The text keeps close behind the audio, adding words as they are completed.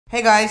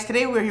Hey guys,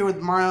 today we're here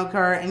with Mario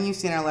Kart, and you've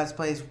seen our Let's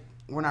Plays.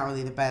 We're not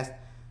really the best.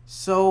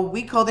 So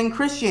we called in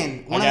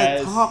Christian, one of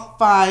the top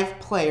 5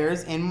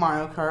 players in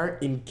Mario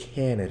Kart. In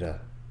Canada.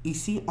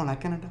 Ici, on a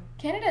Canada.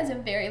 Canada is a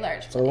very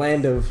large place. The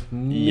land of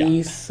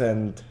meese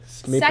and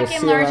maple Second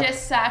syrup.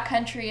 largest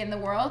country in the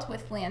world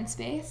with land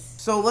space.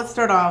 So let's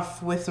start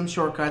off with some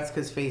shortcuts,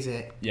 because face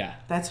it,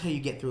 that's how you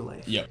get through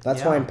life. Yep.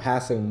 That's why I'm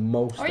passing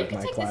most Or you of could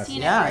my take classes. the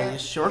scenic Yeah, route. you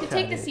shortcut You could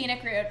take the it.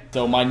 scenic route.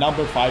 So my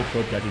number 5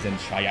 shortcut is in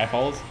Shy Guy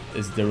Falls.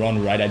 Is the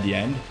run right at the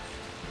end.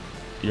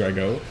 Here I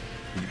go.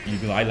 You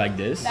glide like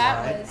this.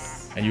 That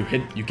was... And you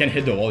can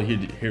hit the wall. Here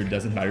it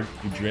doesn't matter.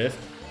 You drift.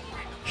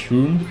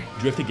 Shroom.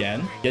 Drift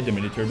again. Get the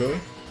mini turbo.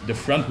 The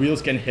front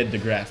wheels can hit the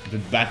grass. The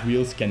back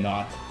wheels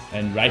cannot.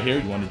 And right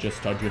here, you want to just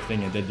start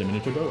drifting and hit the mini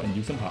turbo and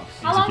do some hops.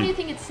 How long do you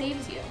think it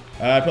saves you?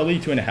 Probably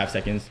 2.5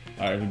 seconds.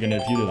 Alright, we're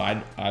gonna view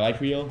the highlight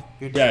reel.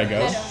 There it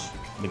goes.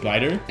 The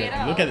glider.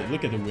 Look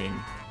at the wing.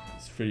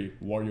 It's pretty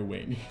warrior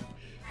wing.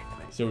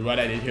 So what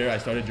I did here, I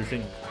started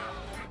drifting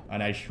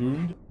and I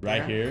shroomed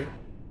right here.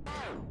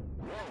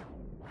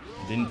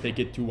 Didn't take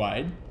it too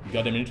wide.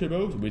 Got the mini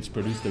turbo, which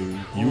produced a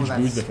huge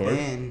boost before.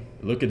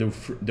 Look at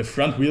the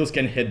front wheels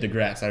can hit the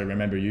grass. I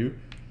remember you.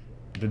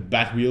 The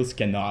back wheels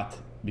cannot,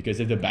 because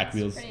if the back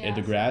wheels hit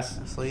the grass,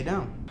 slow you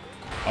down.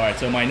 All right,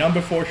 so my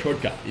number 4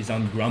 shortcut is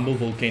on Grumble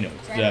Volcano.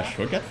 The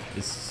shortcut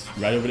is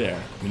right over there.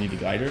 We need the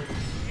glider.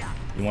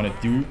 What you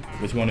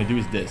want to do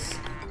is this.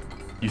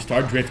 You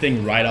start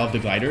drifting right off the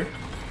glider.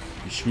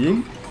 You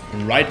shroom.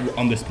 And right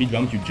on the speed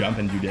bump, you jump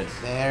and do this.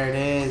 There it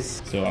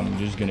is. So I'm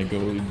just gonna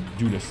go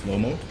do the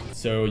slow-mo.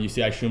 So you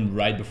see I shroomed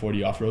right before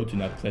the off-road to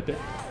not clip it.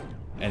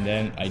 And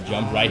then I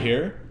jump right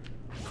here.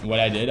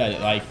 What I did, I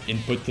like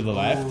input to the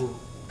left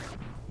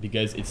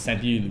because it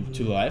sent you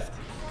to the left.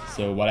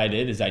 So what I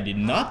did is I did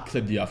not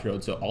clip the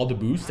off-road. So all the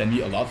boosts send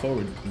me a lot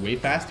forward, way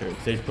faster.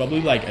 So it's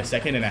probably like a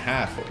second and a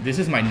half. This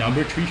is my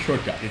number 3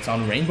 shortcut. It's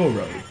on Rainbow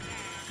Road.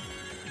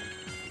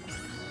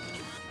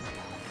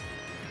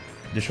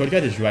 The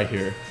shortcut is right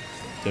here.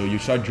 So you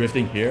start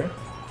drifting here,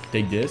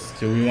 take this.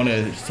 So we want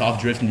to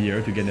soft drift in the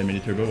air to get the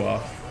mini turbo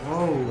off.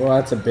 Whoa. Well,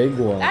 that's a big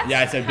one.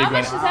 Yeah, it's a big one. How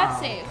much does that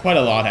save? Quite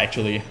a lot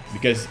actually,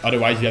 because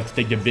otherwise you have to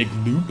take the big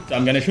loop.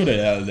 I'm gonna show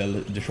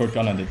the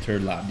shortcut on the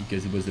 3rd lap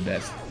because it was the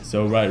best.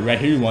 So right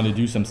here you want to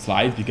do some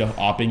slides because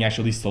hopping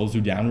actually slows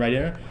you down right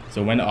there.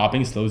 So when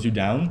hopping slows you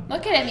down.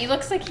 Look at him. He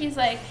looks like he's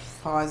like...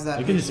 Pause that.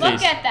 Look at his Look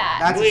face. at that.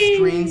 That's a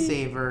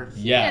screensaver.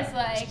 Yeah. He is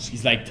like...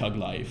 He's like Tug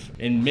Life.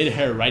 In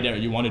mid-air right there,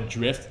 you want to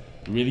drift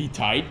really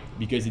tight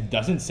because it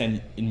doesn't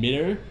send in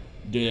mid-air.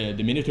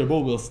 The mini turbo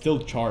will still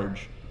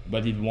charge,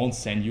 but it won't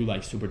send you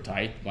like super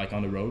tight like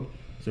on the road.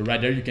 So right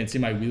there you can see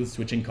my wheels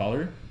switching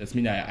color. That's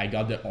mean I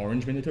got the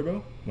orange mini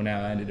turbo when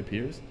I land, it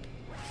appears.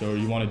 So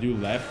you want to do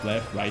left,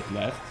 left, right,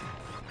 left.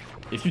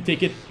 If you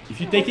take it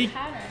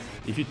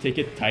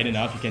tight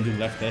enough, you can do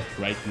left, left,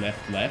 right,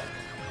 left, left.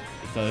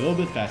 It's a little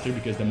bit faster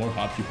because the more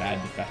hops you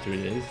had, the faster it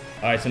is.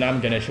 All right, so now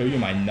I'm gonna show you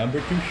my number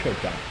 2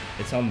 shortcut.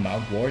 It's on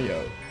Mount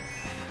Wario.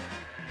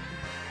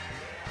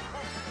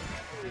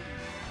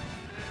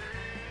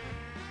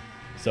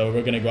 So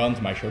we're gonna go on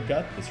to my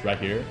shortcut. It's right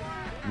here.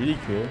 Really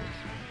cool.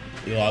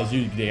 It allows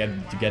you to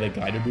get a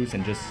glider boost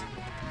and just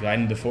glide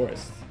in the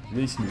forest.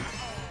 Really smooth.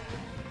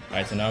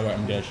 Alright, so now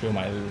I'm gonna show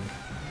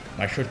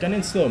my shortcut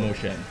in slow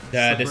motion.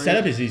 The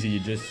setup is easy. You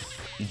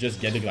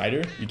just get the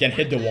glider. You can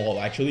hit the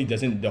wall. Actually,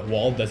 the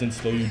wall doesn't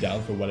slow you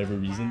down for whatever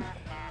reason.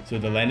 So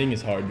the landing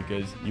is hard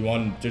because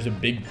there's a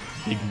big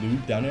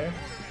loop down there.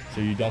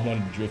 So you don't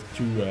want to drift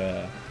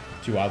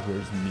too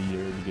outwards in the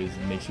air because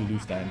it makes you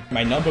lose time.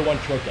 My number 1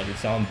 shortcut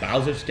is on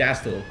Bowser's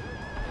Castle.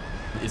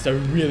 It's a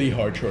really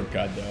hard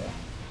shortcut though.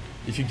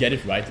 If you get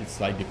it right, it's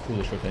like the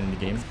coolest shortcut in the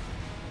game.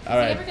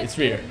 Alright, it's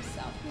here.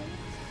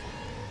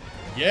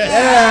 Yes!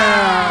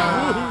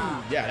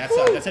 Yeah! Yeah,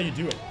 that's how you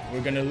do it.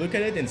 We're gonna look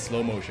at it in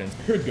slow motion.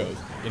 Here it goes.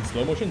 In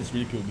slow motion, it's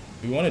really cool.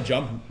 We want to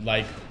jump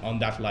like on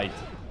that light.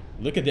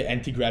 Look at the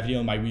anti-gravity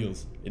on my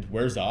wheels. It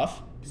wears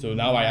off. So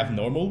now I have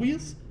normal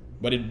wheels,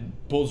 but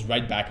it pulls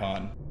right back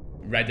on.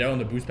 Right there on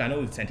the boost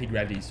panel, it's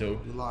anti-gravity,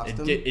 so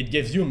it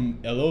gives you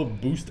a little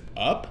boost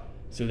up,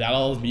 so that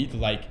allows me to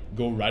like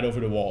go right over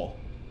the wall.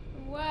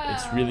 Wow.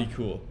 It's really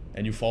cool.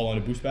 And you fall on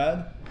the boost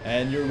pad,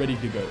 and you're ready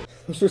to go.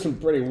 Those are some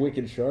pretty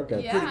wicked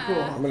shortcuts. Yeah. Pretty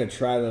cool. I'm gonna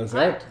try those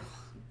out.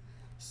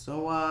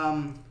 So,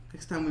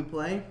 next time we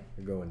play,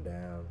 They're going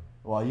down.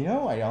 Well, you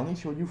know, I only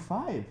showed you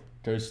 5.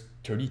 There's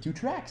 32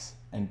 tracks,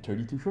 and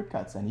 32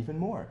 shortcuts, and even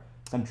more.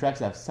 Some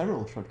tracks have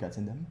several shortcuts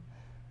in them.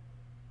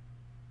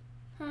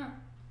 Huh.